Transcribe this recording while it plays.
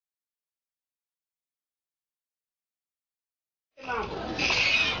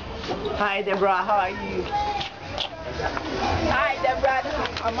Hi Debra, how are you? Hi Debra, this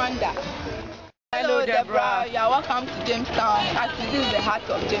is Amanda. Hello Debra, you are welcome to Jamestown. Actually, this is the heart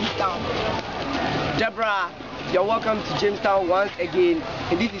of Jamestown. Debra, you're welcome to Jamestown once again,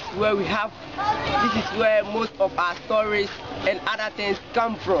 and this is where most of our stories and other things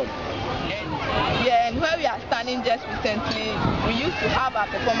come from. And where we are standing just recently, we used to have our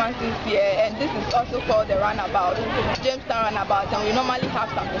performances here, and this is also called the runabout, Jamestown runabout, and we normally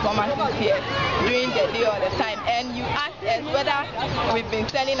have some performances here during the day all the time. And you asked us whether we've been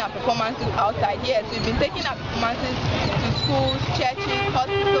sending our performances outside. Yes, we've been taking our performances to schools, churches,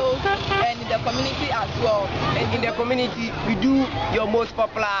 hospitals, and in the community as well. And in the community, we do your most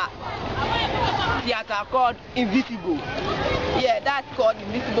popular theater called Invisible. Yeah, that's called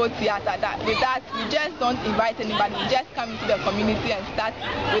Invisible Theater. With that, we just don't invite anybody. We just come into the community and start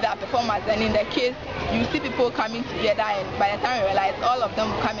with our performance. And in the case, you see people coming together, and by the time we realize, all of them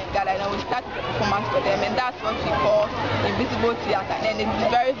will come and gather, and we start with the performance for them. And that's what we call Invisible Theater. And it's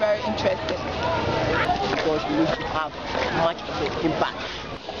very, very interesting. Because we need to have much of an impact.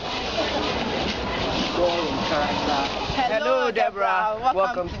 Hello Debra,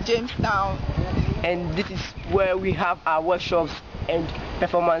 welcome to Jamestown. And this is where we have our workshops and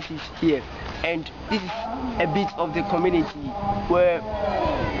performances here. And this is a bit of the community where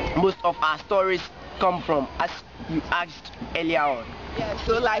most of our stories come from, as you asked earlier on. Yeah,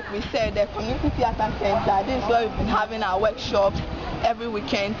 so like we said, the Community Theatre Center, this is where we've been having our workshops every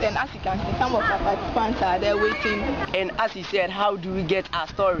weekend, and as you can see, some of our participants are there waiting. And as he said, how do we get our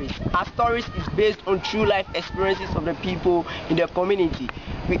stories? Our stories is based on true life experiences of the people in the community.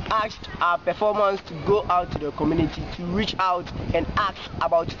 We asked our performers to go out to the community to reach out and ask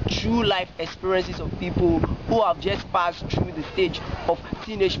about true life experiences of people who have just passed through the stage of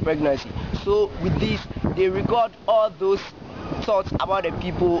teenage pregnancy. So with this, they record all those thoughts about the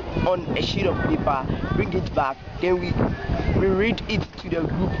people on a sheet of paper, bring it back, then we read it to the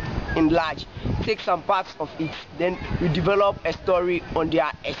group in large, take some parts of it, then we develop a story on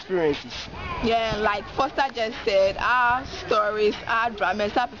their experiences. Yeah, like Forster just said, our stories, our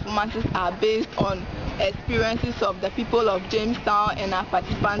dramas, our performances are based on experiences of the people of Jamestown and our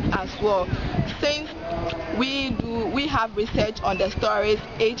participants as well. Since we have research on the stories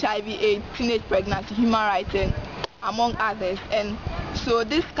HIV/AIDS, teenage pregnancy, human rights, and among others, and so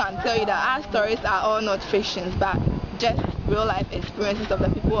this can tell you that our stories are all not fictions but just real life experiences of the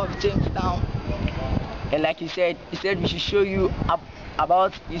people of Jamestown. And like he said we should show you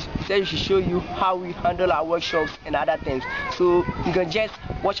we should show you how we handle our workshops and other things. So you can just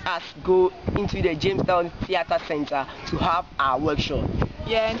watch us go into the Jamestown Theatre Center to have our workshop.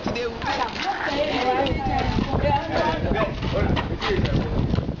 Yeah, and today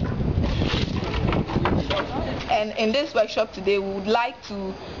and in this workshop today, we would like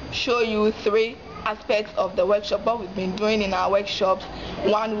to show you 3 aspects of the workshop, what we've been doing in our workshops.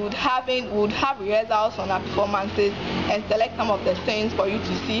 One, would have rehearsals on our performances and select some of the scenes for you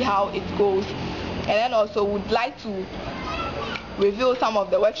to see how it goes. And then also would like to reveal some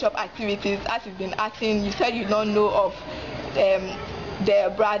of the workshop activities. As you've been asking, you said you don't know of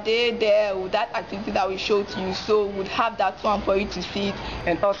the Brade there with that activity that we showed to you, so we'd have that one for you to see it.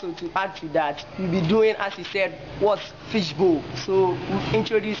 And also to add to that, we'll be doing, as he said, what's fishbowl. So we've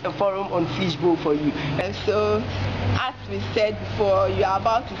introduced a forum on fishbowl for you. And so as we said before, you are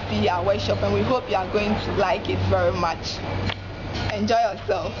about to see our workshop, and we hope you are going to like it very much. Enjoy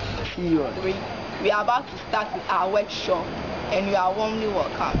yourself. See you on. We are about to start with our workshop, and you are warmly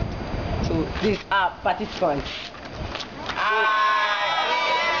welcome. So these are participants.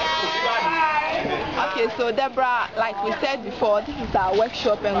 Okay, so Debra, like we said before, this is our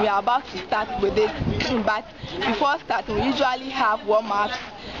workshop and we are about to start with it. But before starting, we usually have warm-ups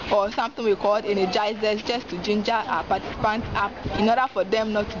or something we call energizers, just to ginger our participants up in order for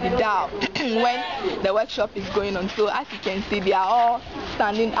them not to be down when the workshop is going on. So as you can see, they are all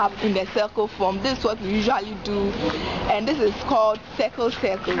standing up in the circle form. This is what we usually do, and this is called circle,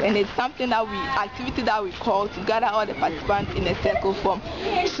 and it's something activity that we call to gather all the participants in a circle form.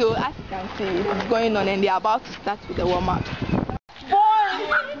 So as you can see, it's going on and they are about to start with the warm-up.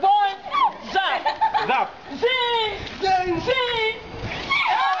 Boing, zap, zap, zing, zing, zing.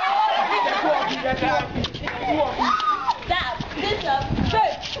 Zap, this up,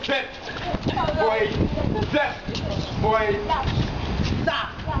 Zip, boy, zap, boy, zap, zap,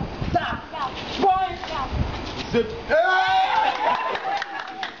 boy, zip.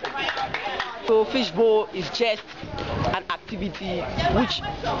 So fishbowl is just an activity which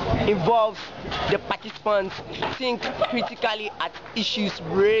involves the participants think critically at issues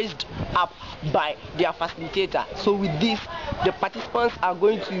raised up by their facilitator. So with this, the participants are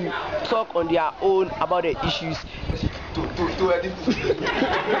going to talk on their own about the issues.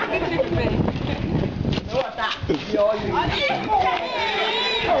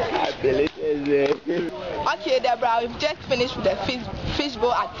 Okay, Debra, we've just finished with the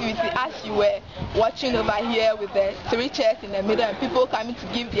fishbowl activity as you were watching over here with the 3 chairs in the middle and people coming to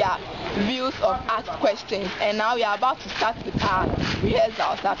give their views of asked questions. And now we are about to start with our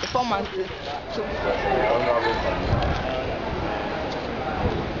rehearsals, our performances.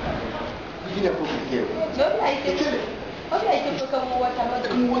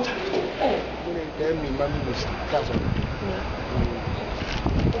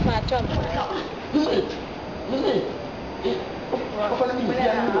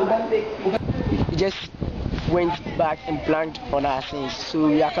 We just went back and planked on our scenes, so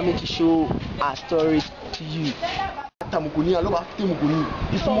we are coming to show our stories to you. So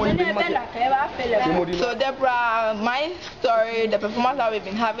Debra, my story, the performance that we've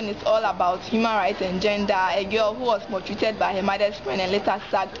been having is all about human rights and gender. A girl who was maltreated by her mother's friend and later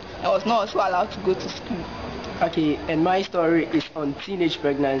sacked and was not also allowed to go to school. Okay, and my story is on teenage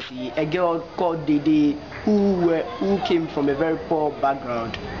pregnancy. A girl called Dede who came from a very poor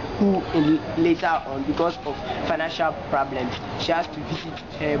background, who later on, because of financial problems, she has to visit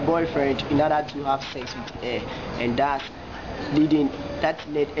her boyfriend in order to have sex with her, and that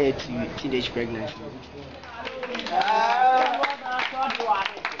led her to teenage pregnancy.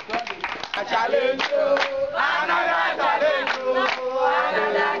 A challenge, another challenge,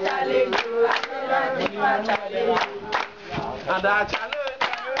 another challenge, another challenge,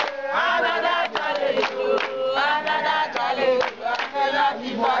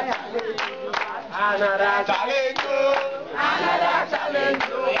 another challenge, another challenge.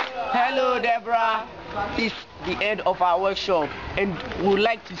 Hello, Debra. It's the end of our workshop, and we would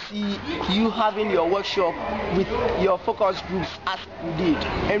like to see you having your workshop with your focus groups as we did.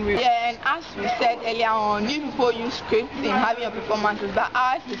 And as we said earlier on, you people use scripts in having your performances, but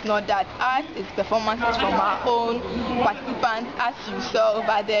ours is not that. Ours is performances from our own participants, as you saw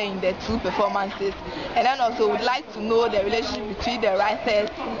over there in the 2 performances. And then also would like to know the relationship between the writers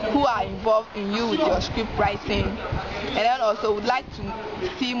who are involved in you with your script writing. And then also would like to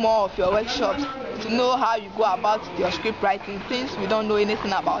see more of your workshops, to know how you go about your script writing, since we don't know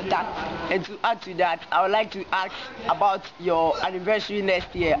anything about that. And to add to that, I would like to ask about your anniversary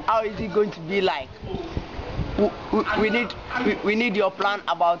next year. How is it going to be like? We need your plan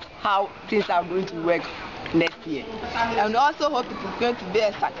about how things are going to work next year. And we also hope it is going to be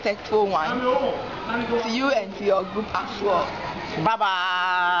a successful one to you and to your group as well. Bye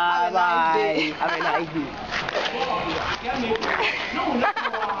bye. Have a nice day. Have a nice day.